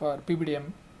approach for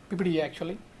PPDE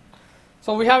actually.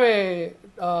 So we have a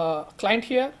client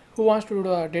here who wants to do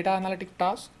the data analytic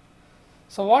task.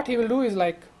 So what he will do is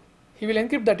like he will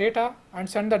encrypt the data and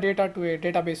send the data to a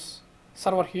database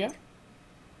server here.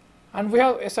 And we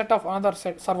have a set of other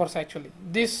servers actually.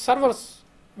 These servers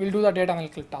will do the data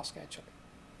analytical task actually.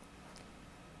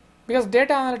 Because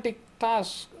data analytic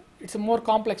task, it's a more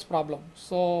complex problem.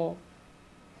 So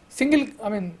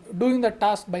doing the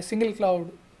task by single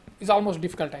cloud is almost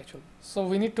difficult actually. So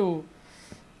we need to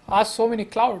ask so many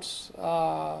clouds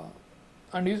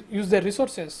and use their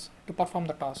resources to perform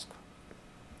the task.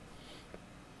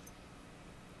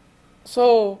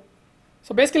 So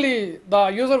basically, the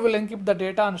user will encrypt the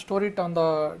data and store it on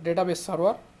the database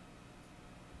server.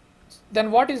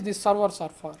 Then what is these servers are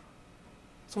for?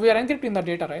 So we are encrypting the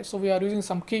data, right? So we are using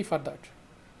some key for that.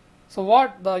 So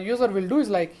what the user will do is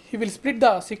like he will split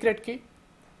the secret key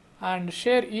and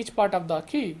share each part of the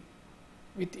key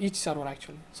with each server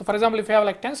actually. So for example, if I have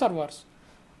like 10 servers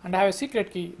and I have a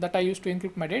secret key that I use to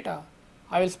encrypt my data,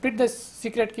 I will split the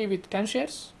secret key with 10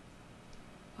 shares,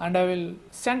 and I will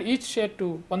send each share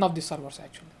to one of the servers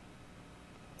actually.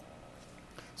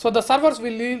 So the servers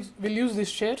will use these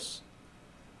shares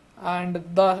and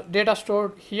the data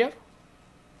stored here,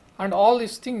 and all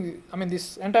these things,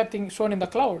 this entire thing shown in the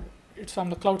cloud, it's from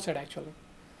the cloud side actually.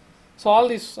 So all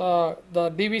this, the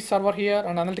DB server here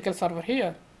and analytical server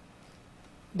here,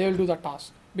 they will do the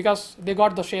task because they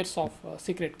got the shares of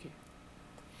secret key.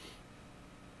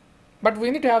 But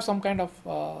we need to have some kind of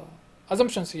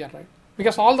assumptions here, right?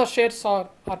 Because all the shares are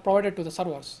provided to the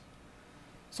servers.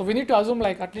 So we need to assume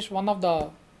like at least one of the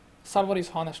server is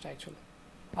honest actually.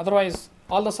 Otherwise,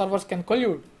 all the servers can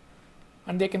collude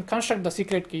and they can construct the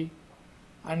secret key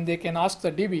and they can ask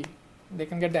the DB, they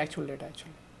can get the actual data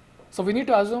actually. So we need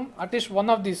to assume at least one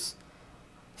of these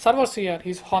servers here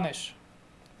is honest,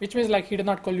 which means like he did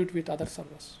not collude with other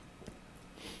servers.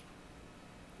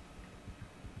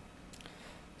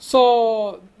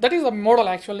 So that is a model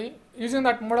actually. Using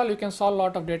that model, you can solve a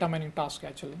lot of data mining tasks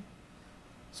actually.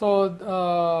 So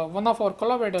one of our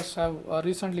collaborators have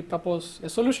recently proposed a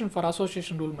solution for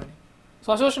association rule mining.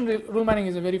 So association rule mining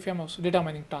is a very famous data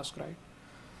mining task, right?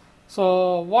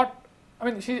 So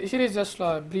here is just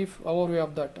a brief overview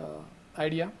of that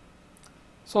idea.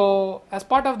 So as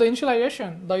part of the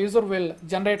initialization, the user will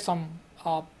generate some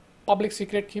public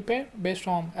secret key pair based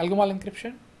on algorithm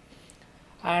encryption,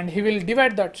 and he will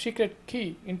divide that secret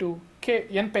key into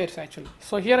n pairs actually.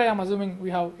 So here I am assuming we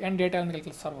have n data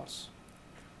analytical servers.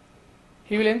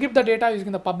 He will encrypt the data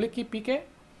using the public key PK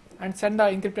and send the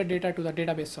encrypted data to the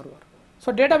database server.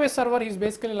 So database server is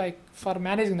basically like for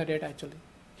managing the data actually.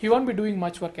 He won't be doing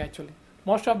much work actually.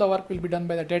 Most of the work will be done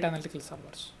by the data analytical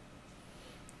servers.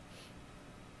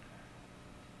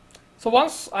 So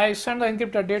once I send the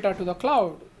encrypted data to the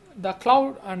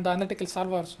cloud and the analytical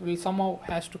servers will somehow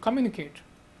has to communicate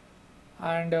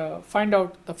and find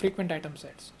out the frequent item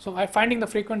sets. So finding the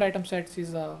frequent item sets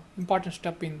is an important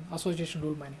step in association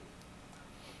rule mining.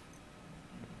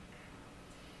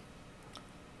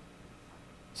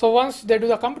 So once they do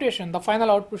the computation, the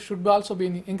final output should also be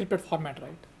in encrypted format,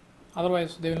 right?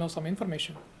 Otherwise, they will know some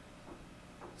information.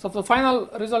 So the final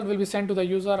result will be sent to the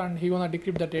user, and he gonna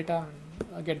decrypt the data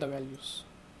and get the values.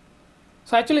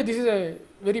 So actually, this is a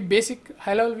very basic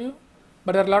high-level view,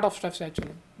 but there are a lot of steps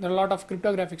actually. There are a lot of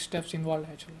cryptographic steps involved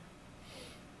actually.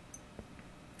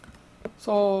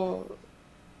 So,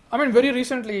 I mean, very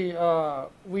recently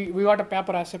we got a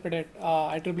paper accepted at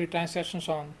IEEE Transactions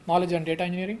on Knowledge and Data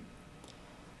Engineering.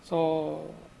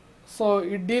 So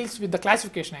it deals with the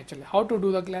classification actually, how to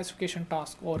do the classification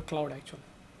task over cloud actually.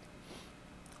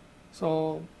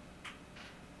 So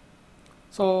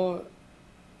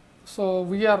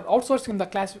we are outsourcing the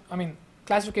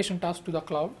classification task to the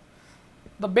cloud.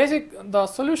 The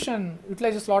solution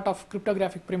utilizes a lot of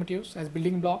cryptographic primitives as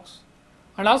building blocks,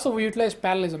 and also we utilize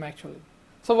parallelism actually.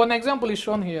 So one example is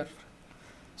shown here.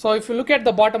 So if you look at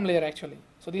the bottom layer actually,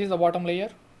 so this is the bottom layer.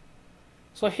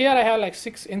 So here I have like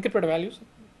 6 encrypted values.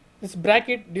 This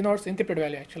bracket denotes encrypted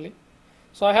value actually.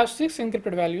 So I have 6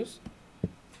 encrypted values,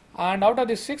 and out of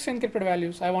these 6 encrypted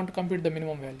values, I want to compute the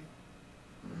minimum value.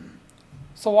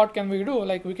 So what can we do?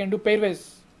 Like we can do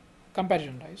pairwise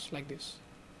comparison, right? Like this.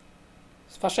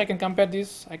 First I can compare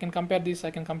this, I can compare this,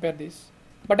 I can compare this.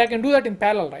 But I can do that in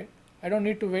parallel, right? I don't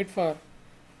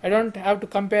have to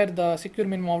compare the secure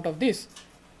minimum out of this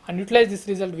and utilize this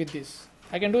result with this.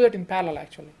 I can do that in parallel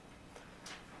actually.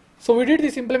 So we did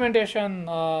this implementation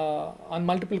on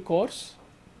multiple cores,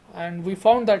 and we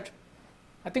found that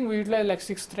I think we utilized like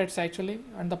 6 threads actually,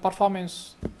 and the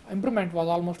performance improvement was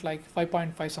almost like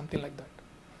 5.5, something like that.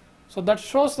 So that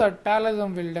shows that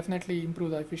parallelism will definitely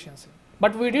improve the efficiency.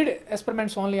 But we did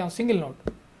experiments only on single node.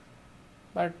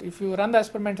 But if you run the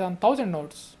experiment on 1000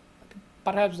 nodes,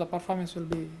 perhaps the performance will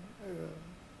be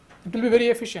very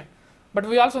efficient. But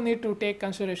we also need to take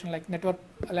consideration like network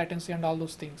latency and all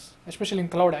those things, especially in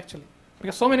cloud actually,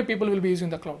 because so many people will be using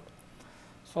the cloud.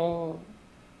 So,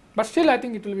 but still I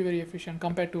think it will be very efficient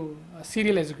compared to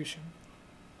serial execution.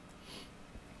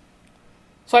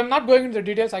 So I'm not going into the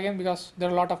details again because there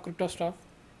are a lot of crypto stuff.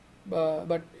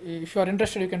 But if you are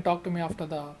interested, you can talk to me after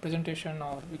the presentation,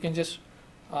 or you can just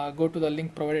go to the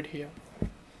link provided here.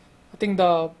 I think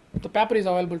the paper is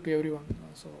available to everyone.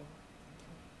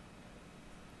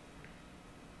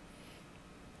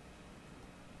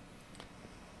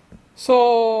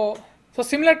 So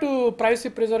similar to privacy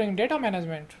preserving data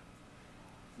management,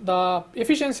 the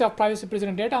efficiency of privacy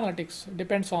preserving data analytics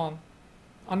depends on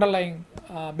underlying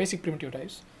basic primitive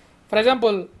types. For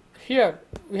example, here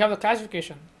we have the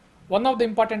classification. One of the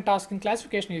important tasks in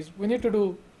classification is we need to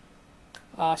do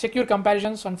secure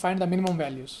comparisons and find the minimum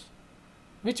values,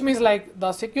 which means like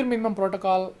the secure minimum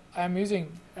protocol I am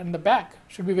using in the back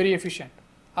should be very efficient.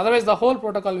 Otherwise, the whole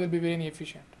protocol will be very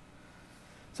inefficient.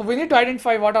 So we need to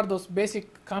identify what are those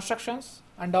basic constructions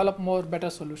and develop more better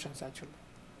solutions actually.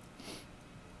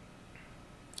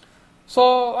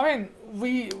 So I mean,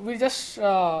 we just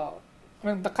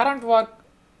in the current work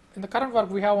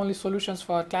we have only solutions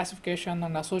for classification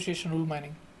and association rule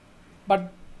mining.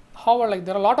 But however, like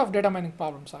there are a lot of data mining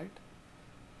problems, right?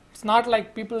 It's not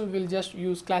like people will just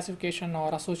use classification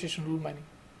or association rule mining.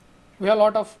 We have a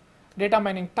lot of data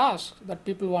mining tasks that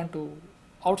people want to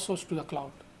outsource to the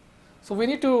cloud. So we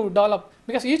need to develop,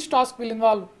 because each task will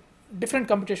involve different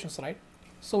computations, right?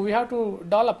 So we have to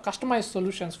develop customized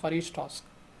solutions for each task.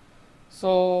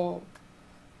 So,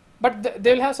 but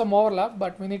they will have some overlap,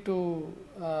 but we need to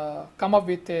come up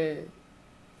with a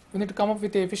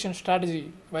efficient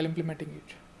strategy while implementing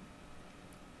it.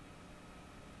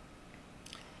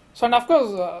 So, and of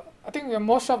course, I think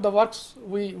most of the works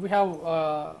we have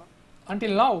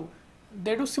until now,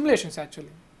 they do simulations actually.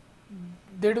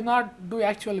 They do not do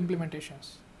actual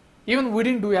implementations. Even we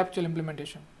didn't do actual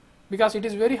implementation because it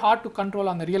is very hard to control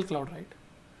on the real cloud, right?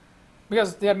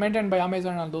 Because they are maintained by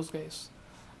Amazon and those guys,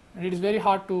 and it is very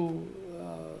hard to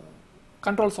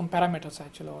control some parameters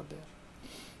actually over there.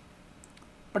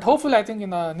 But hopefully, I think in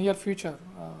the near future,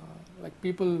 like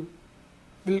people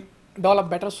will develop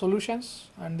better solutions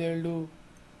and they will do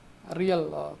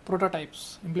real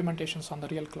prototypes, implementations on the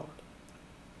real cloud.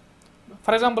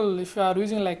 For example, if you are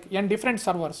using like n different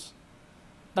servers,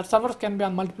 that servers can be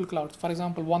on multiple clouds. For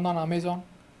example, one on Amazon,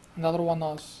 another one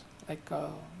was like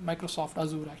Microsoft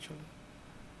Azure actually.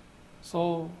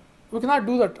 So we cannot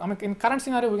do that. I mean, in current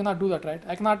scenario, we cannot do that, right?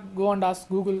 I cannot go and ask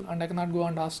Google, and I cannot go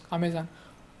and ask Amazon,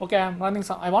 okay,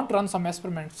 I want to run some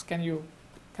experiments. Can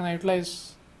I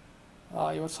utilize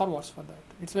your servers for that?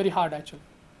 It's very hard actually.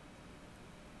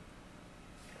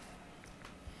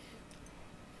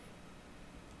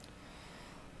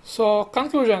 So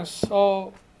conclusions.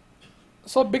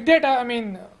 So big data. I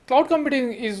mean, cloud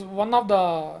computing is one of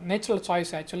the natural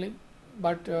choice actually,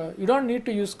 but you don't need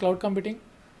to use cloud computing.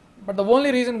 But the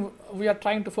only reason we are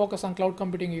trying to focus on cloud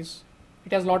computing is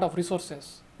it has a lot of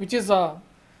resources, which is a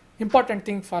important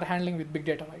thing for handling with big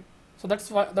data, right? So that's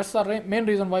the main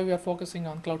reason why we are focusing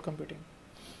on cloud computing.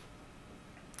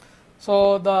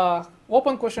 So the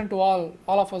open question to all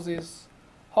of us is,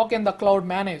 how can the cloud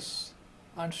manage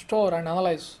and store and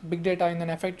analyze big data in an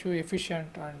effective,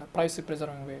 efficient, and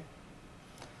privacy-preserving way?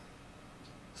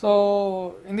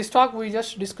 So in this talk, we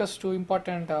just discussed two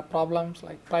important problems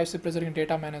like privacy-preserving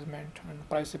data management and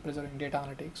privacy-preserving data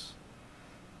analytics.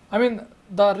 I mean,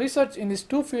 the research in these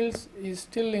two fields is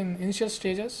still in initial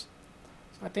stages.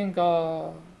 So I think,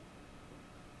 I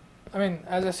mean,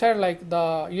 as I said, like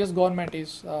the US government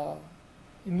is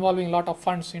involving a lot of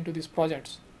funds into these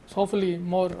projects. So hopefully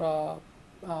more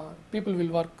people will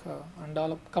work and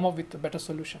come up with better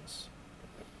solutions.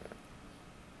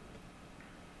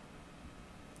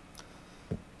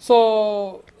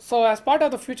 So as part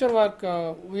of the future work,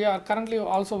 we are currently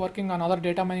also working on other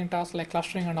data mining tasks like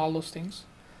clustering and all those things.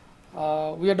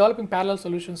 We are developing parallel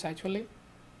solutions actually,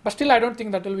 but still I don't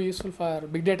think that will be useful for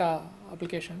big data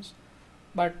applications,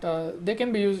 but they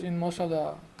can be used in most of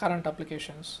the current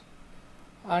applications.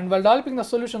 And while developing the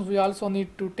solutions, we also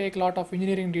need to take a lot of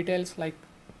engineering details, like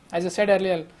as I said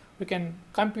earlier, we can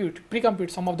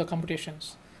pre-compute some of the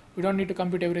computations. We don't need to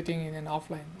compute everything in an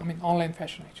online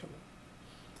fashion actually.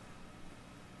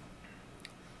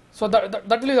 So that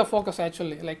will be the focus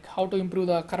actually, like how to improve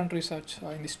the current research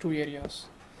in these two areas.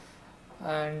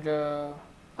 And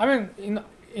I mean,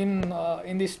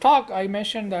 in this talk, I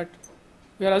mentioned that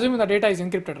we are assuming the data is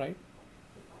encrypted, right?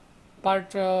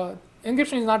 But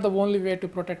encryption is not the only way to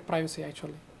protect privacy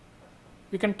actually.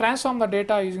 We can transform the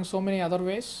data using so many other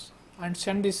ways and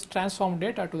send this transformed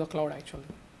data to the cloud actually.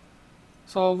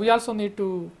 So we also need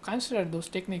to consider those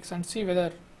techniques and see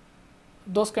whether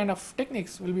those kind of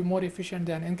techniques will be more efficient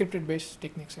than encrypted based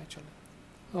techniques actually.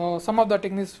 So some of the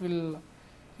techniques will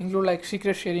include like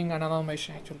secret sharing and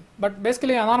anonymization actually. But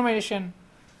basically anonymization,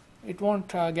 it won't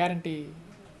guarantee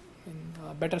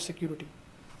better security.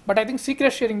 But I think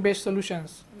secret sharing based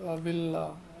solutions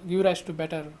will give rise to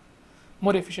better,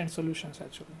 more efficient solutions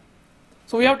actually.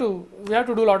 So we have to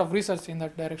do a lot of research in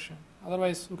that direction.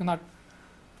 Otherwise, we cannot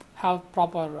have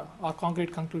proper or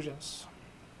concrete conclusions.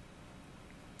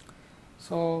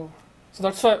 So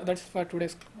that's for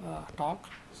today's talk.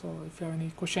 So if you have any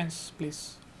questions,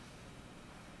 please.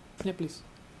 Yeah, please.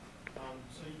 So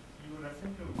you were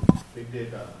referring to big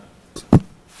data.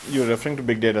 You're referring to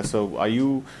big data.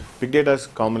 So big data is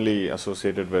commonly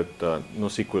associated with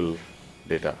NoSQL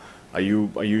data. Are you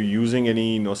using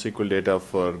any NoSQL data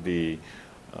for the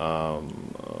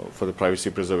privacy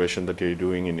preservation that you're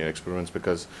doing in your experiments?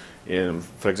 Because,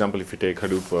 for example, if you take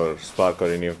Hadoop or Spark or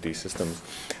any of these systems,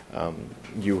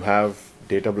 you have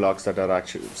data blocks that are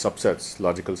actually subsets,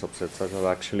 logical subsets that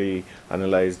are actually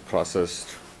analyzed, processed,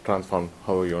 transformed,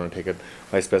 however you want to take it,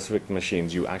 by specific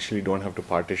machines. You actually don't have to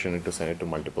partition it to send it to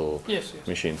multiple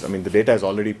machines. I mean, the data is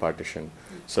already partitioned.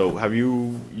 So have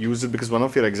you used it? Because one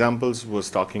of your examples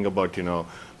was talking about,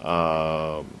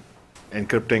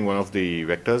 encrypting one of the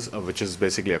vectors, which is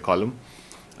basically a column.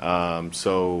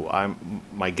 So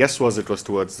my guess was it was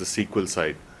towards the SQL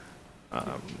side.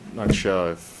 Not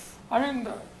sure if... I mean,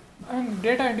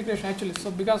 data integration actually. So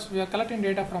because we are collecting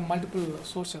data from multiple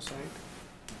sources, right?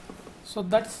 So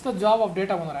that's the job of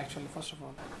data owner actually, first of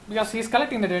all. Because he is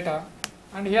collecting the data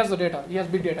and he has the data, he has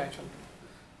big data actually.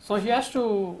 So he has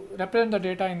to represent the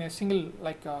data in a single,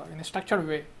 in a structured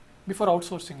way before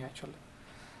outsourcing actually.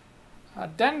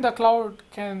 Then the cloud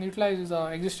can utilize the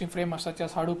existing frameworks such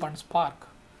as Hadoop and Spark.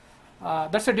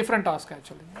 That's a different task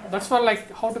actually. That's for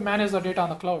how to manage the data on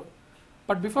the cloud.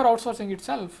 But before outsourcing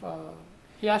itself,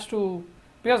 he has to,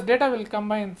 because data will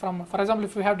combine from, for example,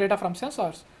 if we have data from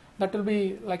sensors, that will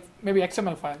be like maybe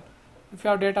XML file. If you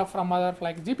have data from other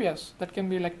like GPS, that can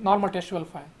be like normal textual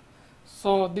file.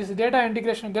 So this data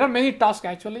integration, there are many tasks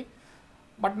actually,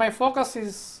 but my focus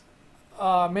is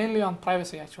mainly on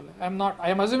privacy actually. I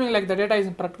am assuming like the data is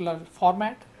in particular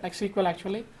format, like SQL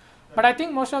actually, but I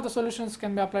think most of the solutions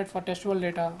can be applied for textual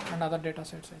data and other data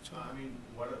sets actually. I mean,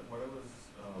 what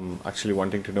I was actually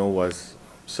wanting to know was,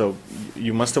 so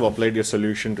you must have applied your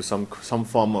solution to some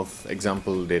form of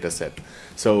example data set.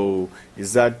 So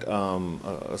is that a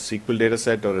SQL data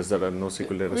set or is that a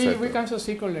NoSQL data set? We consider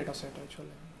SQL data set actually.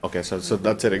 Okay, so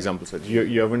that's an example set.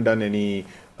 You haven't done any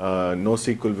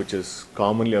NoSQL, which is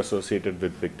commonly associated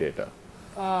with big data.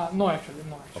 No, actually.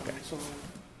 Okay. So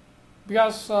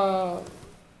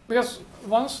because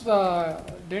once the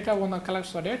data owner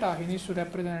collects the data, he needs to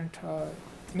represent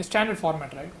in a standard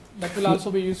format, right? That will also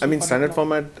be used. I mean, standard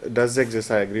format does exist.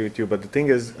 I agree with you, but the thing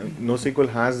is, NoSQL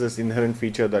has this inherent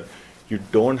feature that you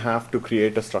don't have to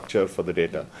create a structure for the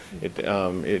data.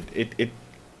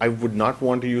 I would not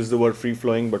want to use the word free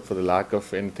flowing, but for the lack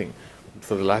of anything,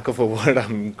 for the lack of a word,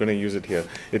 I'm going to use it here.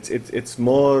 It's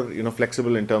more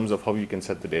flexible in terms of how you can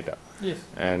set the data. Yes.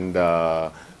 And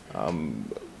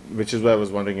which is why I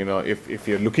was wondering, if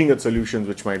you're looking at solutions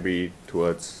which might be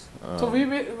towards. So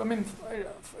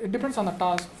it depends on the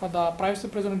task. For the privacy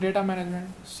preserving data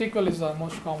management, SQL is the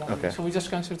most common. Okay. So we just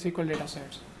consider SQL data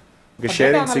sets. Okay,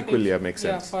 sharing SQL, makes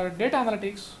sense. Yeah, for data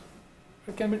analytics,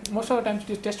 it can be most of the times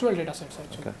it is testable data sets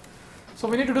actually. Okay. So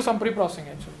we need to do some pre-processing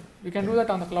actually. We can do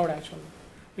that on the cloud actually.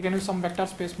 We can use some vector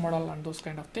space model and those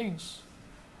kind of things.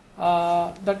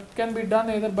 That can be done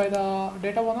either by the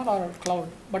data owner or cloud.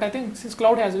 But I think since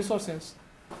cloud has resources,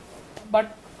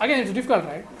 but again it's difficult,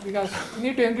 right? Because you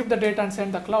need to encrypt the data and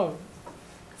send the cloud.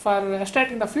 For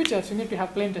extracting the features, you need to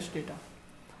have plain text data.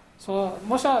 So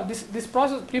most of this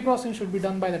process, pre-processing should be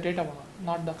done by the data owner,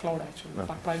 not the cloud actually,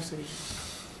 for privacy reasons.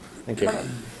 Thank you.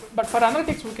 But for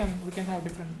analytics, we can have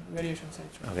different variations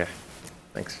actually. Okay,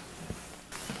 thanks.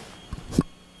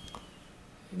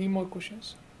 Any more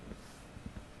questions?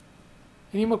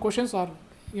 Any more questions or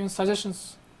even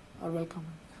suggestions are welcome.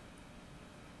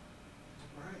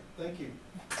 All right, thank you.